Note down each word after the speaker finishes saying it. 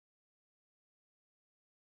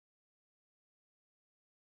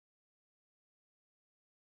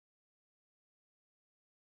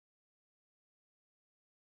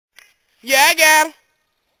Yeah, I got him.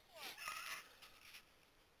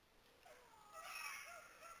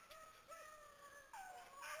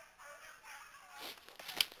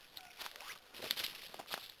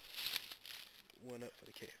 One up for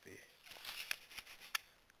the catfish.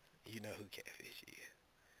 You know who catfish is.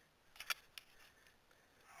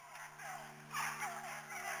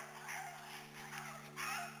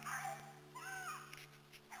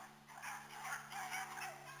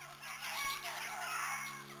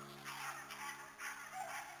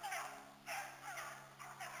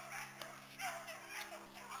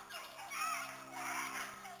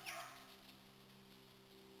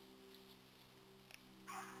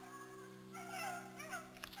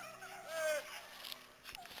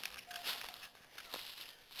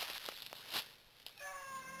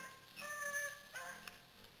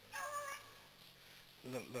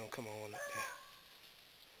 Let him come on up there.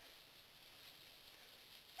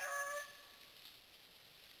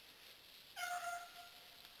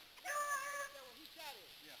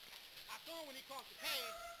 I saw him when he crossed the path.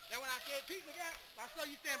 Then when I said, Pete, look out, I saw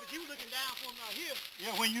you standing, but you looking down from right here.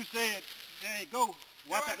 Yeah, when you said, there you go,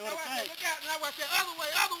 watch that other thing. Look out, and I said, other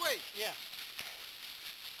way. Yeah.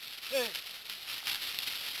 Hey.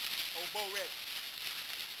 Old Bo Ready.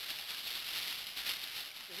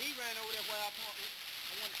 So he ran over there while I wanted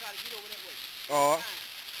to try to get over that way.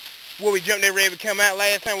 Where we jumped that rabbit come out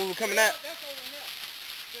last time we were coming out? That's over there.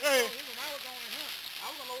 Hey. When I was going in here,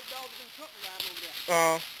 I was gonna load the dogs in the truck and ride over there.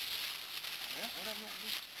 Yeah, whatever you want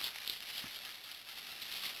to do.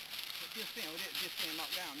 Just stand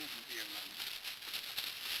knocked down this one here.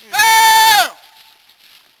 Oh!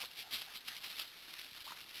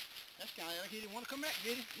 That's kind of like he didn't want to come back,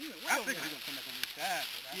 did he? I figured he was going to come back on this side.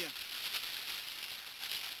 Yeah.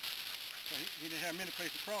 So he didn't have many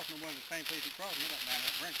places to cross, and one of the same place he crossed, and he got down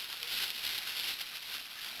that branch.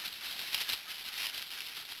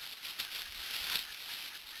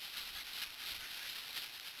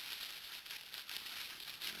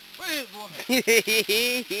 What is it, boy? What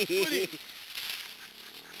is it?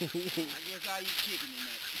 I guess I eat chicken in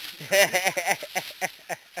that.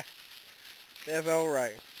 That's all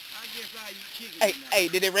right. I guess I eat chicken in that. Hey,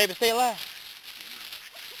 did that rabbit stay alive?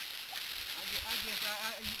 I guess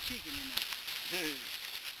I eat chicken in that.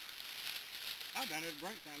 I done it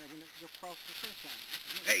break down there when they crossed the first time.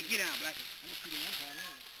 Hey, get out, Blackie. I'm gonna shoot him one time.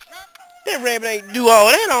 That rabbit ain't do all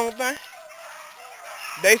that on the thing.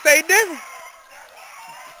 They say different.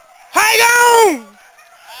 Hang on!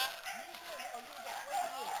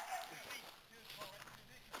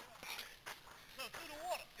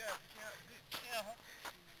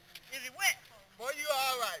 Is it wet? Boy, you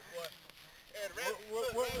all right, boy.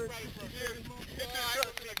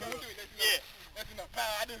 Yeah, that's enough. I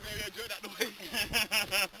didn't say that joke out the way.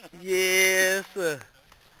 Yes, sir.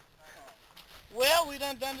 Well, we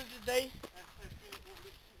done it today.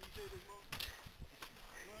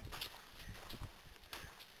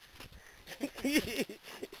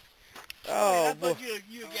 Oh, boy.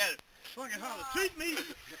 You got it. Fucking holler. Treat me.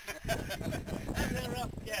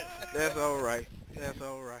 That's all right. That's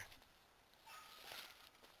all right.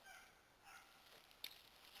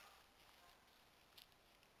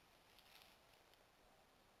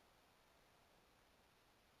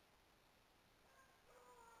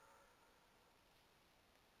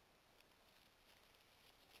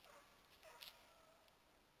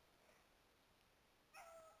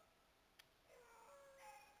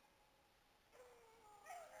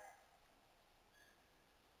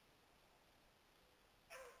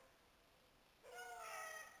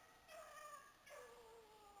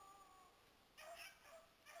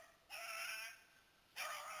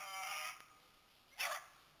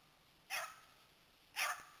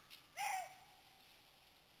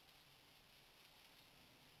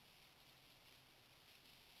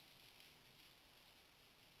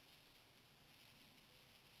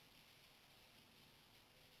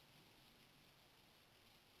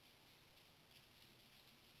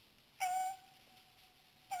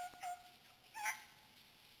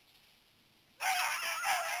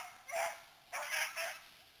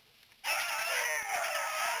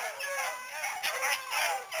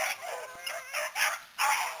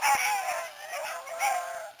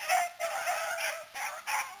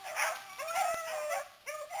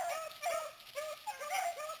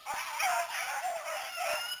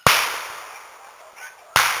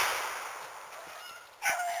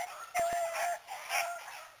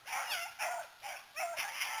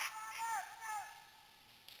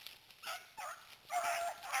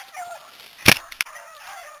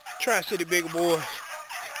 Tri-City Beagle boys.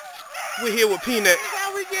 We're here with Peanut. That's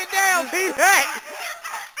how we get down, Peanut!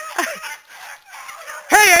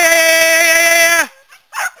 Hey!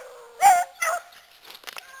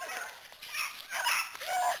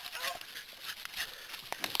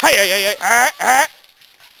 Hey. Alright.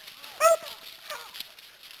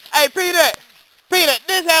 Hey, Peanut,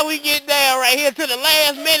 this how we get down right here to the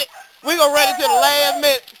last minute. We gonna run it to the last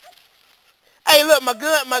minute. Hey, look,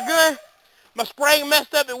 my spring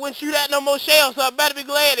messed up. It wouldn't shoot out no more shells, so I better be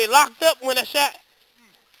glad it locked up when I shot.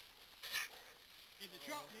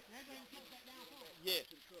 Yeah.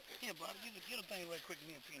 Here, brother, get a thing right quick to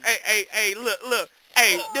me and Peanut. Hey, look.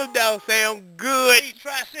 Hey, them dogs sound good. Hey,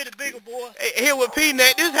 Tri-City Beagle, boy. Hey, here with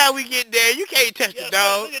Peanut, this is how we get there. You can't touch the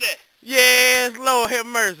dog. Look at that. Yes, Lord have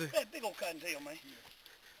mercy. That big old Cottontail, man.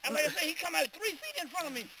 And like I say, he come out 3 feet in front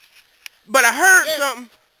of me. But I heard something.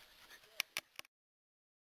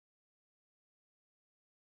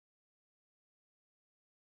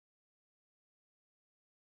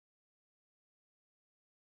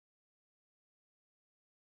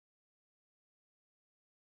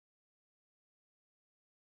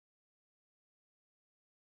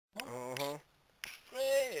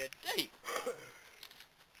 Great.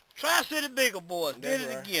 Tri-City Beagle, boys. Did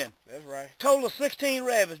it again. That's right. Total of 16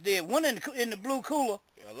 rabbits dead. One in the blue cooler.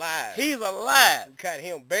 Alive. He's alive. We caught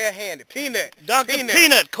him barehanded. Peanut. Dr.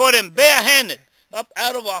 Peanut caught him barehanded up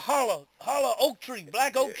out of a hollow oak tree,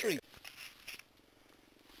 black oak tree.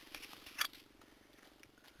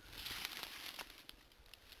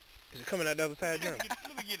 Is it coming out the other side, John?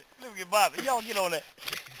 Let me get Bobby. Y'all get on that.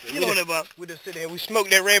 Get on that, Bob. We just sit there. We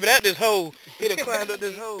smoked that rabbit out this hole. He done climbed up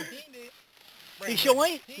this hole. He sure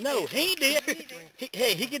ain't? No, he did.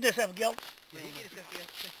 Hey, he get this up together.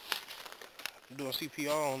 I'm doing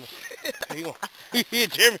CPR on him. He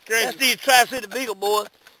Jeremy crazy. That's these Tri-City Beagle boys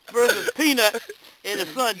versus Peanut and his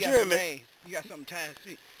son Jeremy. You got something tied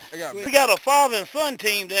to We got a father and son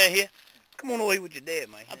team down here. Come on away with your dad,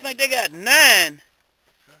 man. I think they got 9.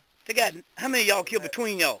 They got, how many of y'all killed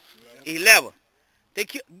between y'all? 11. They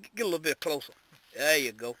get a little bit closer. There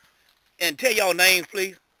you go. And tell y'all names,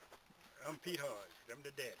 please. I'm Pete Hard. I'm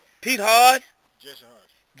the daddy. Pete Hard. Jesse Hard.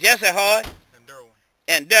 Jesse Hard. And Derwin.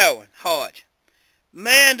 And Derwin Hard.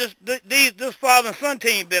 Man, this father and son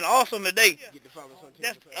team been awesome today. Get the father and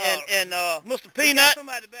son team. And Mr. Peanut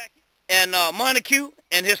and Montague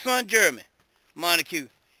and his son Jeremy. Montague.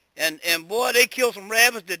 And boy, they killed some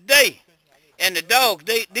rabbits today. And the dogs,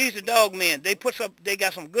 these are dog men. They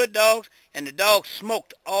got some good dogs, and the dogs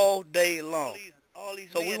smoked all day long.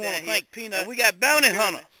 So we want to thank Peanut. And we got Bounty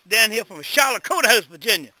Hunter down here from Charlotte, Cottontails,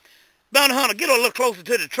 Virginia. Bounty Hunter, get a little closer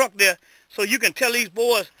to the truck there so you can tell these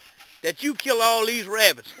boys that you kill all these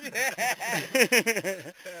rabbits.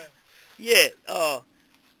 Yeah,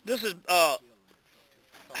 this is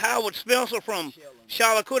Howard Spencer from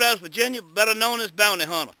Charlotte, Cottontails, Virginia, better known as Bounty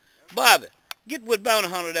Hunter. Bobby, get with Bounty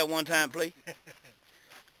Hunter that one time, please.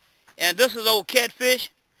 And this is old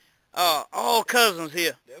Catfish, all cousins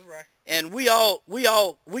here. That's right. And we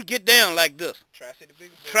get down like this. Tri-City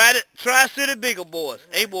Beagle boys. Tri-City Beagle boys.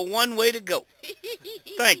 Ain't but one way to go.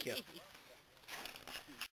 Thank you.